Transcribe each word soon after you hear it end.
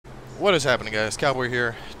What is happening, guys? Cowboy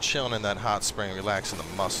here, chilling in that hot spring, relaxing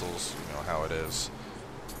the muscles. You know how it is.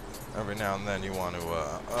 Every now and then you want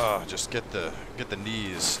to just get the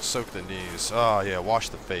knees, soak the knees. Oh yeah, wash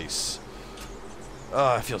the face.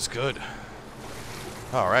 It feels good.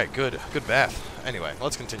 All right, good bath. Anyway,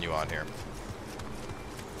 let's continue on here.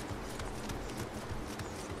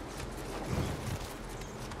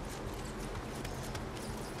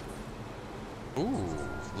 Ooh,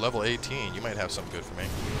 level 18. You might have something good for me.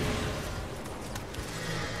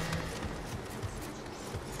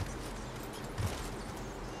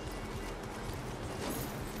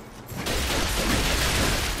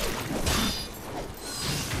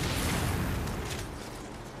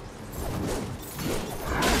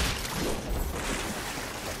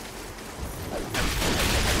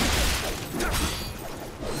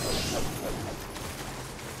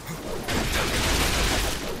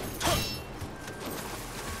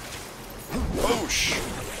 Boosh!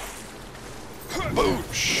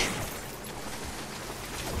 Boosh!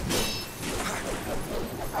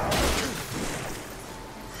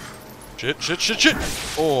 Shit!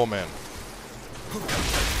 Oh, man.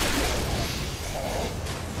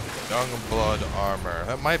 Young blood armor.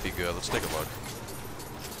 That might be good. Let's take a look.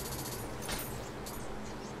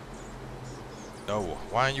 No.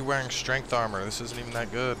 Why aren't you wearing strength armor? This isn't even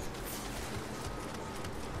that good.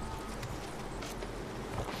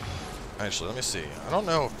 Actually, let me see. I don't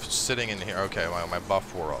know if sitting in here... Okay, my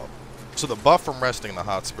buff wore off. So the buff from resting in the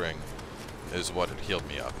hot spring is what had healed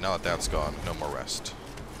me up. Now that that's gone, no more rest.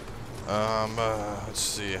 Let's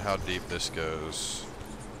see how deep this goes.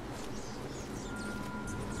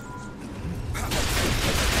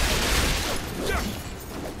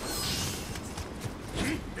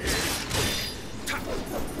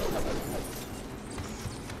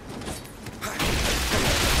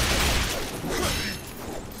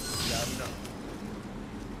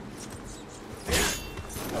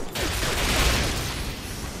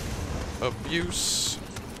 Abuse.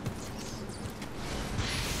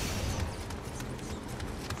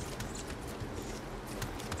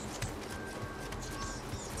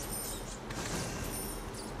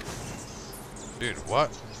 Dude,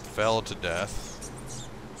 what? Fell to death.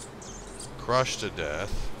 Crushed to death.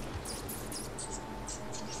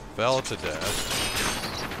 Fell to death.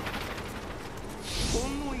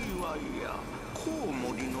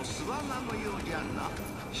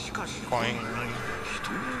 Coing.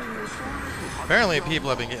 Apparently people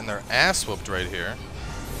have been getting their ass whooped right here.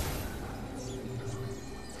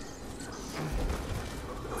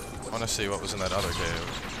 I want to see what was in that other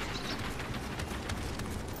cave.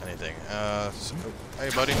 Anything. So, hey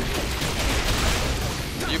buddy.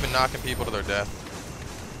 You've been knocking people to their death.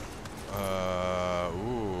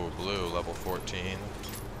 Ooh, blue, level 14.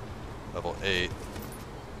 Level 8.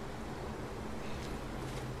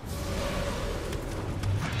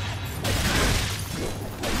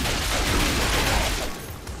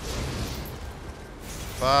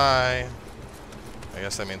 Bye. I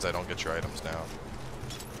guess that means I don't get your items now.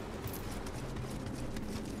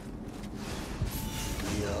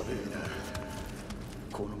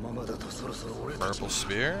 Purple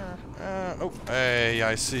spear? Oh, hey,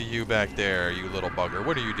 I see you back there, you little bugger.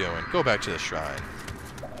 What are you doing? Go back to the shrine.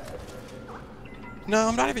 No,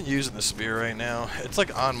 I'm not even using the spear right now. It's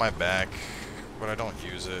like on my back, but I don't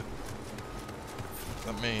use it.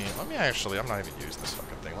 Let me actually, I'm not even using this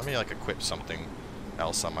fucking thing. Let me like equip something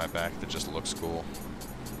else on my back that just looks cool.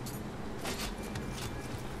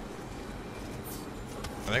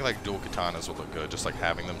 I think like dual katanas would look good, just like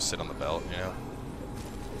having them sit on the belt, you know?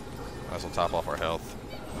 Might as well top off our health.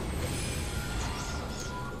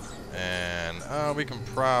 And we can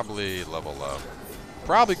probably level up.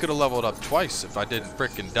 Probably could have leveled up twice if I didn't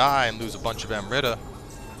frickin' die and lose a bunch of Amrita.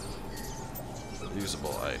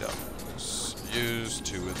 Usable items. Use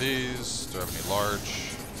 2 of these. Do I have any large?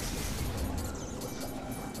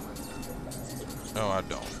 No, I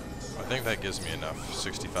don't. I think that gives me enough.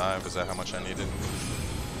 65, is that how much I needed?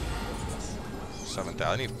 7,000.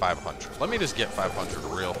 I need 500. Let me just get 500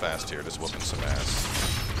 real fast here, just whooping some ass.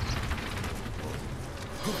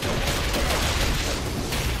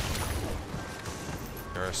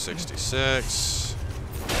 There's 66.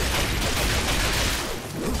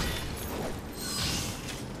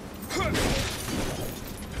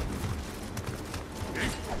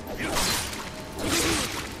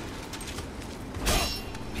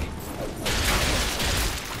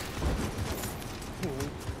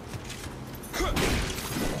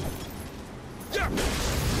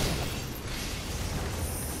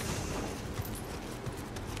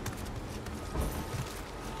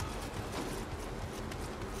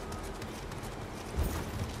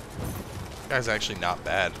 guy's actually not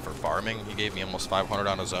bad for farming. He gave me almost 500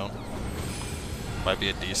 on his own. Might be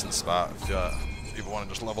a decent spot if people want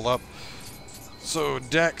to just level up. So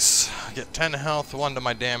Dex, get 10 health, 1 to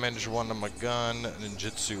my damage, 1 to my gun,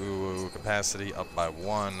 ninjutsu capacity up by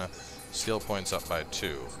 1, skill points up by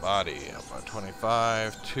 2, body up by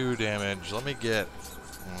 25, 2 damage. Let me get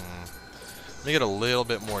a little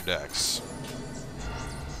bit more Dex.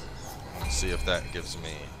 Let's see if that gives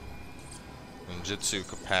me ninjutsu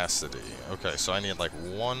capacity. Okay, so I need like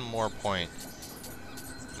 1 more point.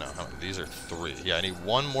 No, these are 3. Yeah, I need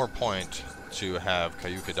 1 more point to have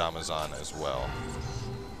Kayukadamazan as well.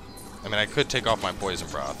 I mean, I could take off my poison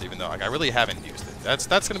broth, even though like, I really haven't used it. That's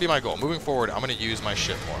going to be my goal. Moving forward, I'm going to use my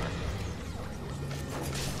shit more.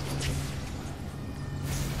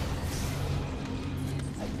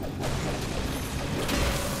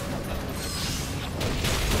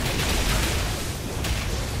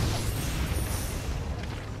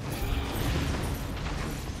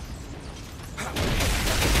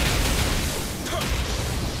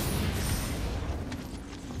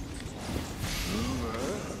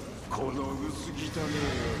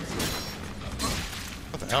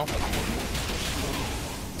 What the hell?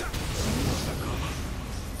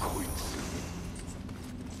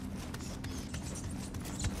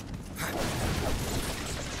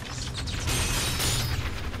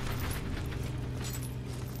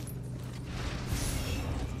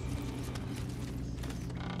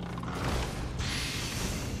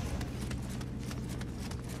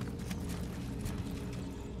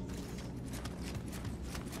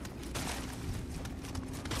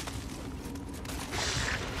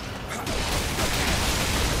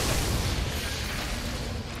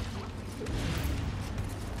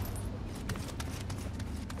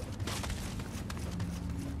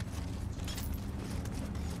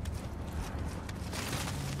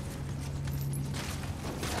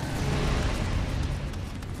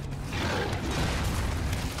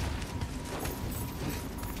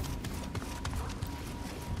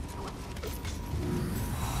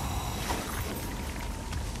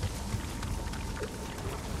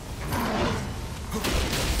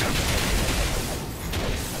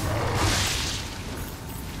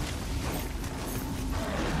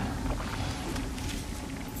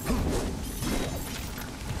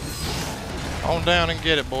 On down and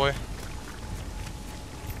get it, boy.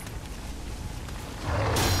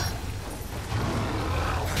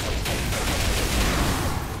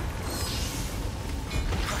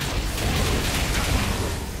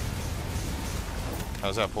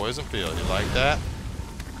 How's that poison feel? You like that?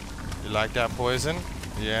 You like that poison?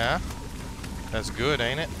 Yeah? That's good,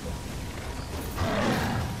 ain't it?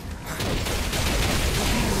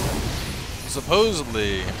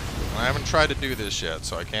 Supposedly, I haven't tried to do this yet,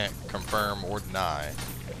 so I can't confirm or deny.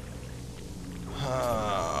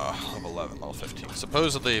 Level 11, level 15.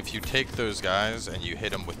 Supposedly, if you take those guys and you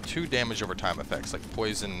hit them with 2 damage over time effects, like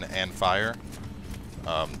poison and fire,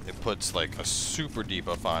 it puts like a super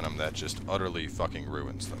debuff on them that just utterly fucking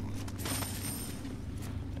ruins them.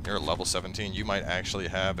 You're at level 17, you might actually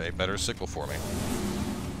have a better sickle for me.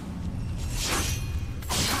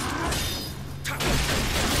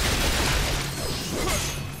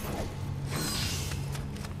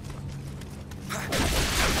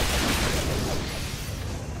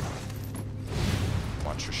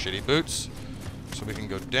 Shitty boots. So we can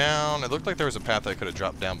go down. It looked like there was a path I could have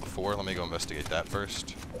dropped down before. Let me go investigate that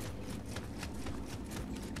first.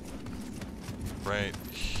 Right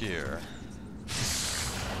here.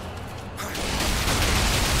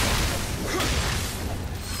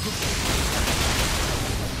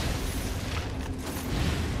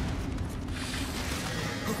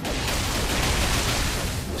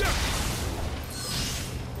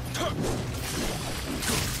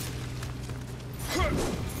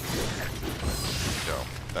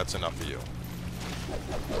 That's enough for you.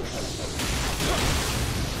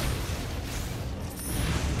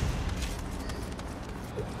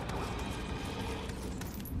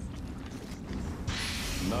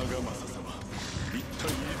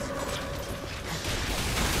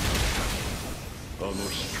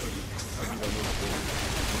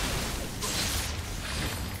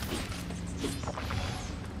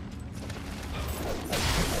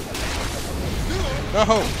 No!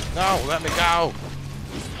 No! Let me go!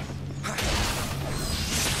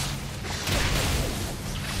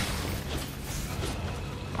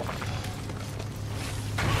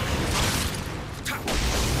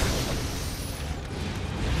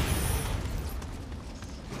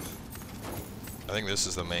 I think this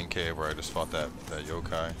is the main cave where I just fought that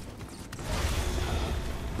yokai.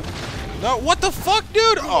 No, what the fuck,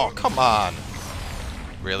 dude? Oh, come on.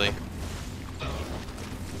 Really?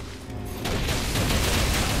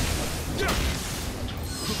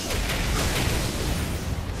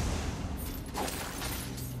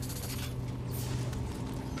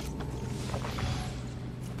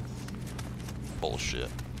 bullshit.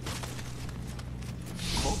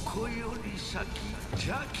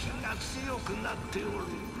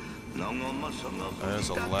 There's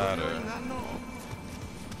a ladder.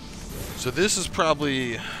 So this is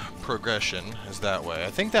probably progression, is that way.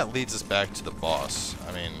 I think that leads us back to the boss.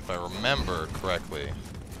 I mean, if I remember correctly.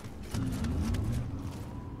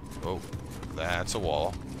 Oh, that's a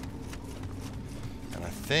wall. And I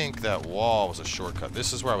think that wall was a shortcut.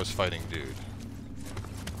 This is where I was fighting dude.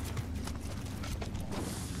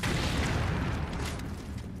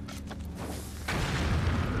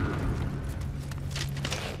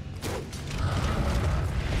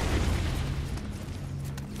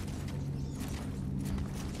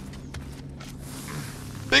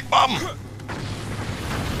 Big bomb!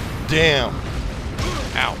 Damn.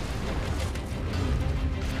 Ow.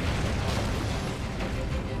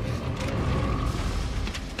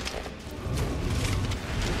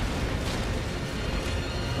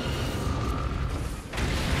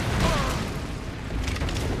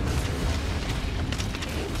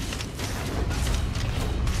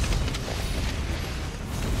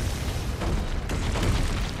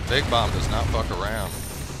 Big bomb does not fuck around.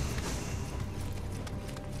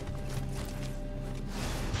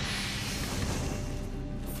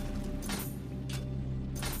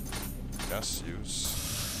 Yes, use.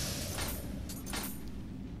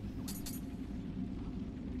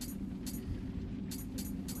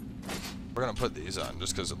 We're gonna put these on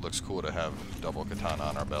just because it looks cool to have double katana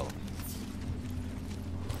on our belt.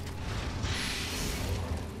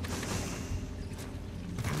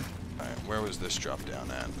 Alright, where was this drop down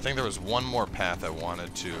at? I think there was one more path I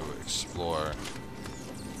wanted to explore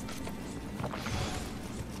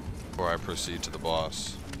before I proceed to the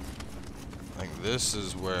boss. I think this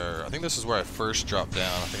is where I first dropped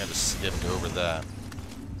down. I think I just skipped over that.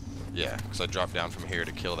 Yeah, because I dropped down from here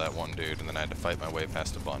to kill that one dude, and then I had to fight my way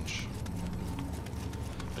past a bunch.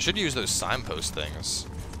 I should use those signpost things,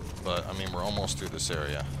 but I mean we're almost through this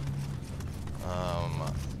area.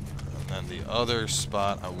 And then the other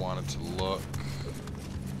spot I wanted to look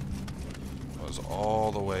was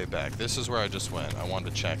all the way back. This is where I just went. I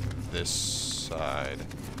wanted to check this side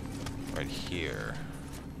right here.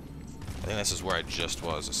 I think this is where I just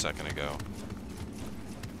was a second ago.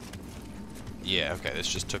 Yeah, okay, this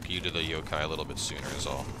just took you to the yokai a little bit sooner is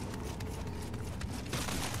all.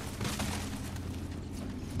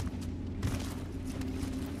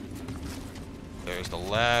 There's the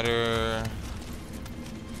ladder.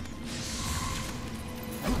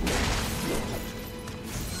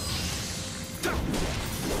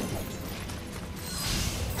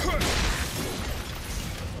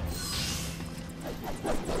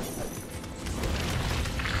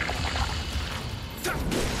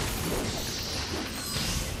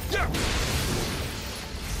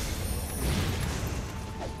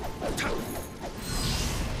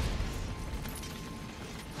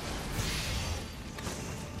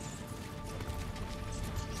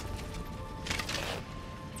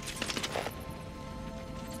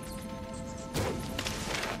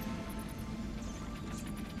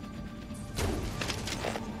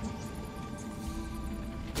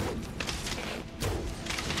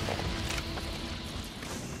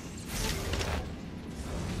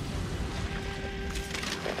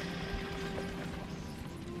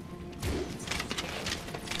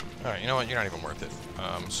 Alright, you know what? You're not even worth it.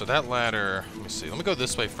 So that ladder, let me see. Let me go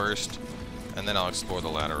this way first, and then I'll explore the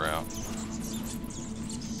ladder route.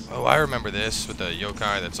 Oh, I remember this with the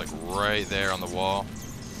yokai that's like right there on the wall.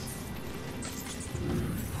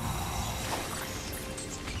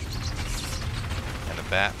 And the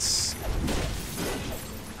bats.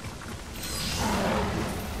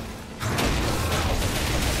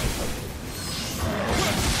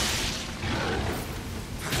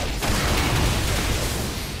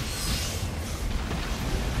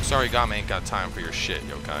 Sorry, Game ain't got time for your shit,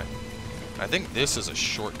 yokai. I think this is a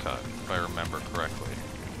shortcut, if I remember correctly.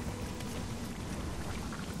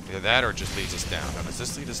 Either that or it just leads us down. Now, does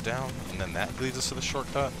this lead us down? And then that leads us to the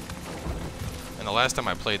shortcut? And the last time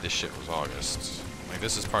I played this shit was August. Like,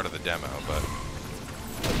 this is part of the demo, but...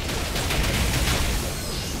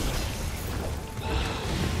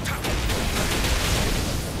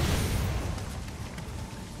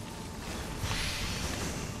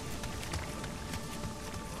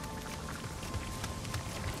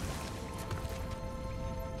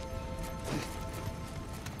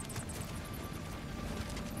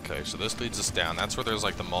 Okay, so this leads us down. That's where there's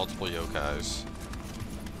like the multiple yokais.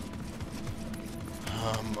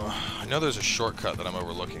 I know there's a shortcut that I'm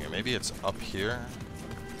overlooking, and maybe it's up here.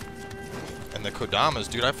 And the kodamas,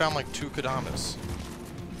 dude, I found like 2 kodamas.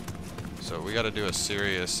 So we gotta do a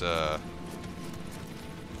serious,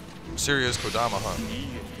 Serious Kodama hunt.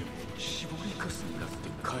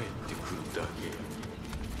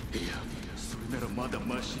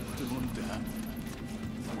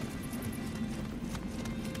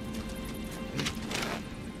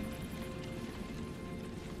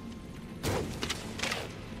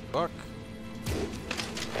 Fuck.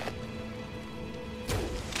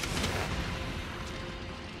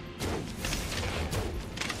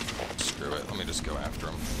 Screw it. Let me just go after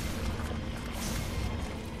him.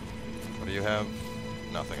 What do you have?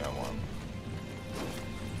 Nothing I want.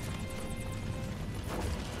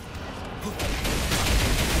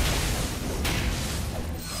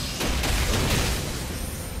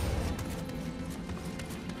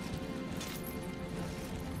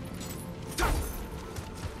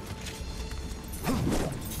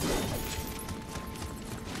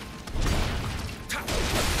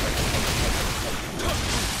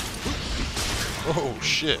 Oh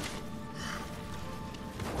shit.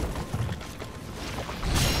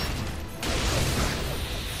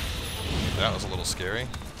 That was a little scary.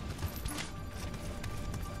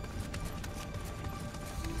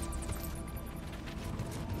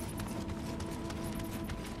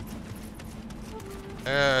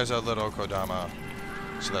 There's a little Kodama.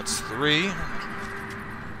 So that's 3.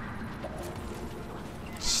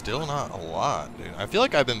 Still not a lot, dude. I feel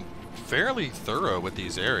like I've been fairly thorough with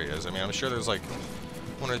these areas. I mean, I'm sure there's like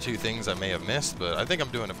 1 or 2 things I may have missed, but I think I'm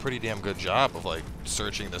doing a pretty damn good job of like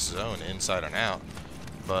searching this zone inside and out.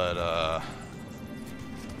 But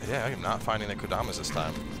yeah, I'm not finding the Kodamas this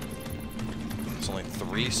time. It's only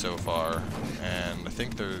 3 so far, and I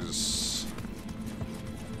think there's,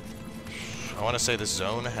 I want to say this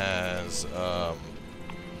zone has I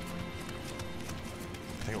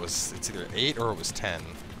think it's either 8 or it was 10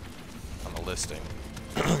 on the listing.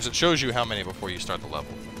 So it shows you how many before you start the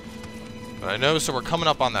level. But I know, so we're coming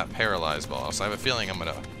up on that paralyzed boss. I have a feeling I'm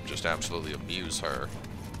gonna just absolutely abuse her.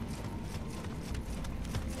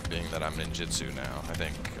 Being that I'm ninjutsu now, I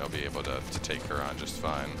think I'll be able to take her on just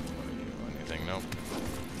fine. Anything? Nope.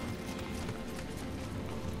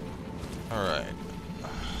 Alright.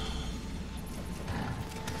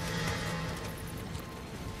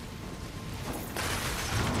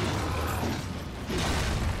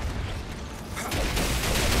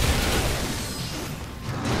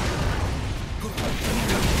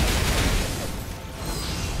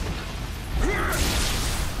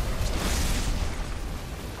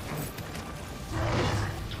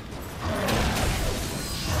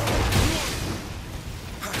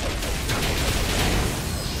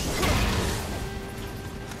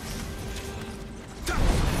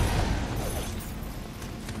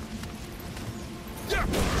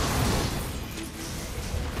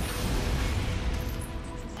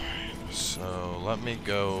 Let me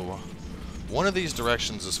go. One of these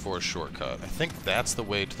directions is for a shortcut. I think that's the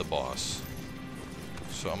way to the boss.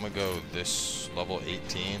 So I'm gonna go this level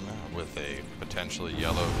 18 with a potentially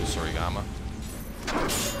yellow Tsurigama.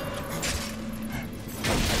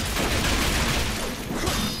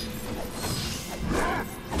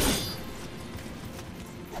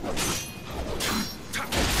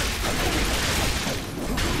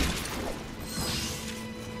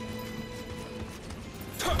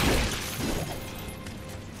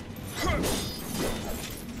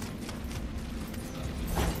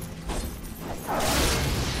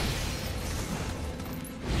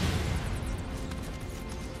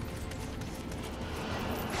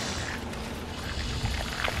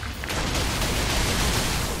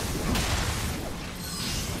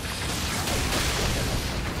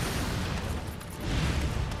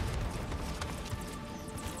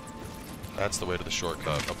 That's the way to the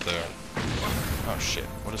shortcut up there. Oh shit,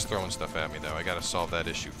 what is throwing stuff at me though? I gotta solve that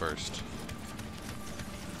issue first.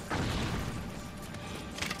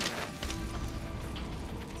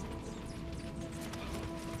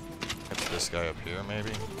 It's this guy up here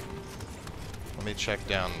maybe? Let me check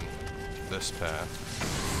down this path.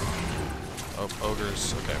 Oh,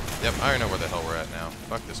 ogres, okay. Yep, I already know where the hell we're at now.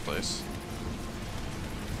 Fuck this place.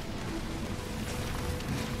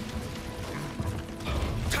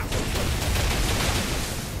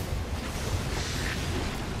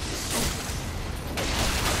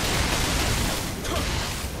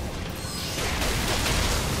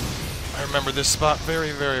 I remember this spot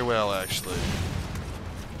very, very well, actually.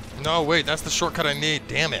 No, wait, that's the shortcut I need.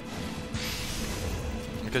 Damn it.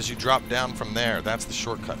 Because you drop down from there. That's the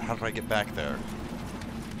shortcut. How did I get back there?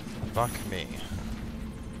 Fuck me.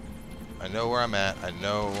 I know where I'm at. I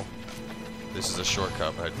know this is a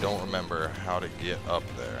shortcut, but I don't remember how to get up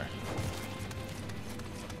there.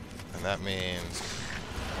 And that means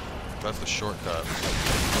that's the shortcut.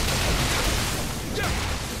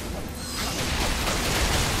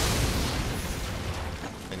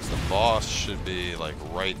 The boss should be like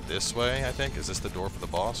right this way, I think. Is this the door for the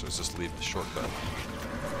boss, or is this leave the shortcut?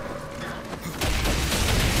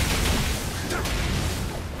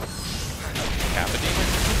 Kappa demon?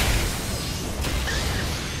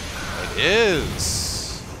 It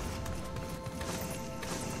is!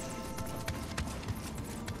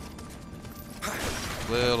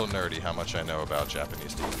 Little nerdy how much I know about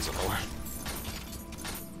Japanese demons and lore.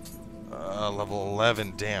 Level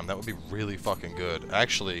 11, damn, that would be really fucking good.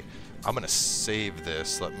 Actually, I'm gonna save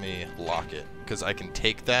this. Let me lock it, because I can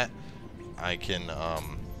take that. I can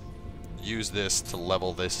use this to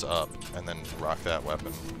level this up, and then rock that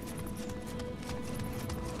weapon.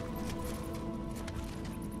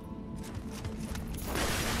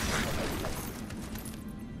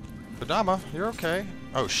 Kodama, you're okay.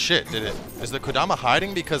 Oh shit, did it? Is the Kodama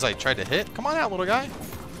hiding because I tried to hit? Come on out, little guy.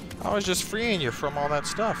 I was just freeing you from all that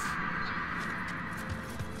stuff.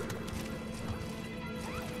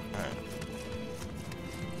 Alright.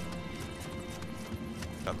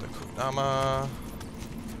 Got the Kodama.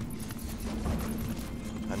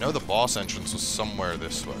 I know the boss entrance was somewhere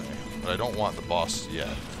this way, but I don't want the boss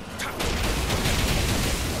yet.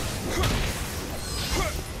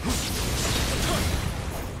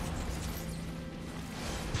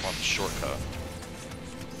 Shortcut.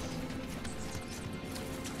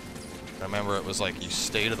 I remember it was like you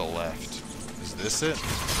stay to the left. Is this it?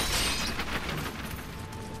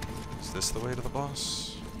 Is this the way to the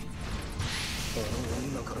boss?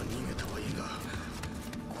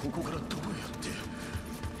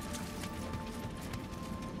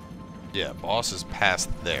 Yeah, boss is past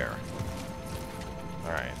there.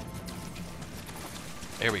 Alright.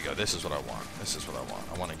 Here we go. This is what I want. This is what I want.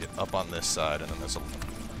 I want to get up on this side, and then there's a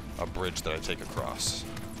bridge that I take across.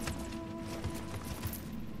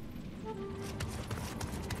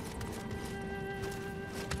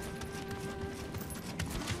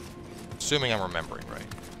 Assuming I'm remembering right.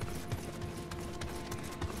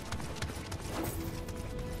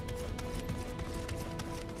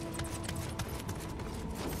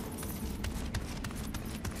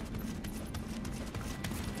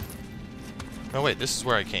 Oh wait, this is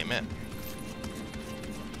where I came in.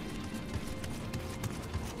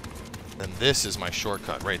 Then this is my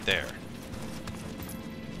shortcut right there.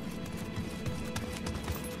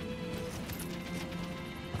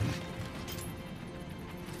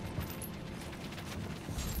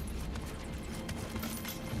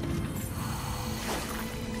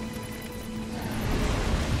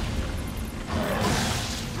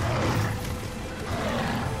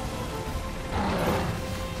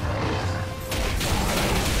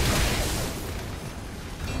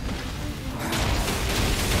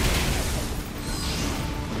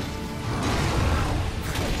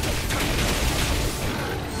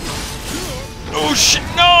 Oh shit,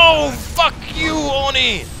 no! Fuck you,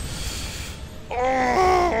 Oni!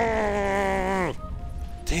 Oh.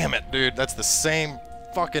 Damn it, dude. That's the same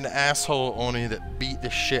fucking asshole Oni that beat the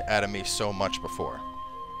shit out of me so much before.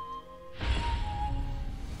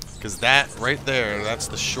 Because that right there, that's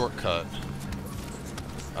the shortcut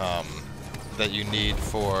that you need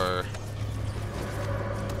for...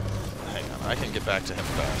 Hang on, I can get back to him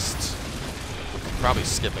fast. Probably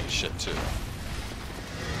skipping shit too.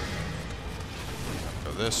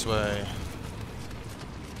 This way.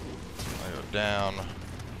 I go down.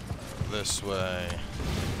 This way.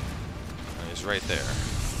 And he's right there.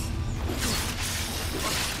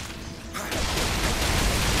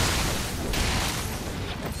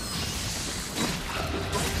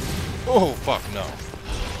 Oh, fuck, no.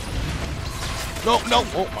 No, no!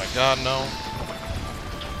 Oh my god, no.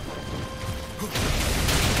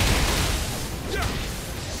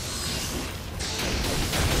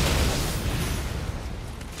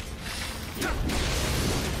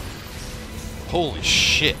 Holy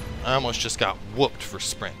shit, I almost just got whooped for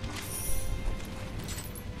sprint.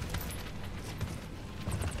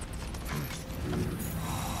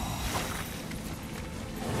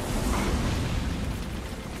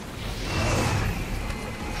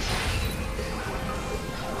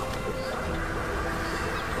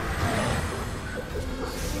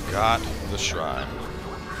 Got the shrine.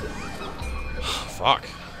 Fuck.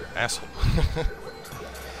 Asshole.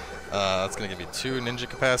 That's gonna give me 2 ninja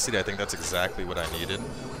capacity. I think that's exactly what I needed.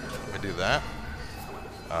 Let me do that.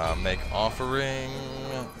 Make offering.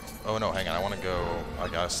 Oh no, hang on. I want to go. I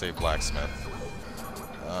gotta save blacksmith.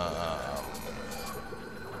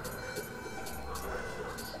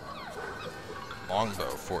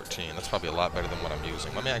 Longbow 14. That's probably a lot better than what I'm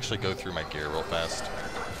using. Let me actually go through my gear real fast.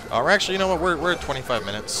 Or actually, you know what? We're at 25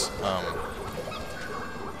 minutes.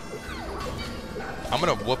 I'm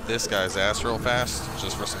gonna whoop this guy's ass real fast,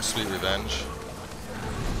 just for some sweet revenge.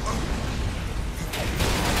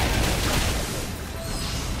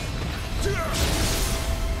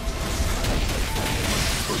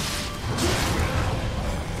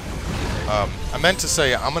 meant to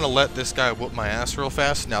say I'm gonna let this guy whoop my ass real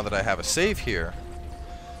fast now that I have a save here.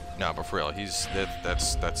 No, but for real,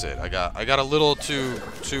 that's it. I got a little too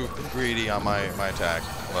greedy on my attack,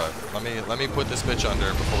 but let me put this bitch under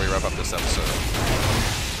before we wrap up this episode.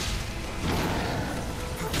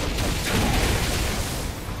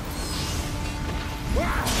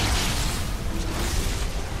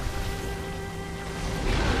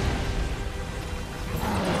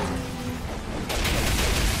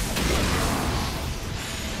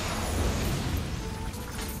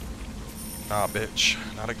 Ah, bitch.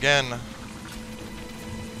 Not again.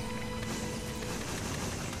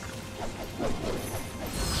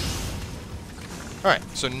 Alright,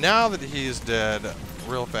 so now that he is dead,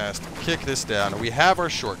 real fast, kick this down. We have our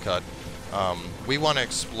shortcut. We want to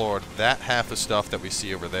explore that half of stuff that we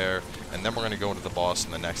see over there, and then we're going to go into the boss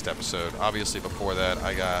in the next episode. Obviously, before that,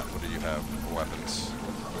 I got... What do you have for weapons?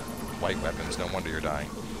 White weapons. No wonder you're dying.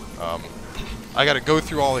 I got to go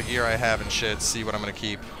through all the gear I have and shit, see what I'm going to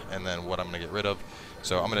keep, and then what I'm going to get rid of.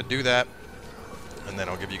 So I'm going to do that, and then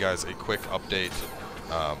I'll give you guys a quick update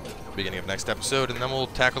beginning of next episode, and then we'll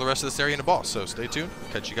tackle the rest of this area in the boss. So stay tuned.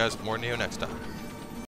 Catch you guys with more Nioh next time.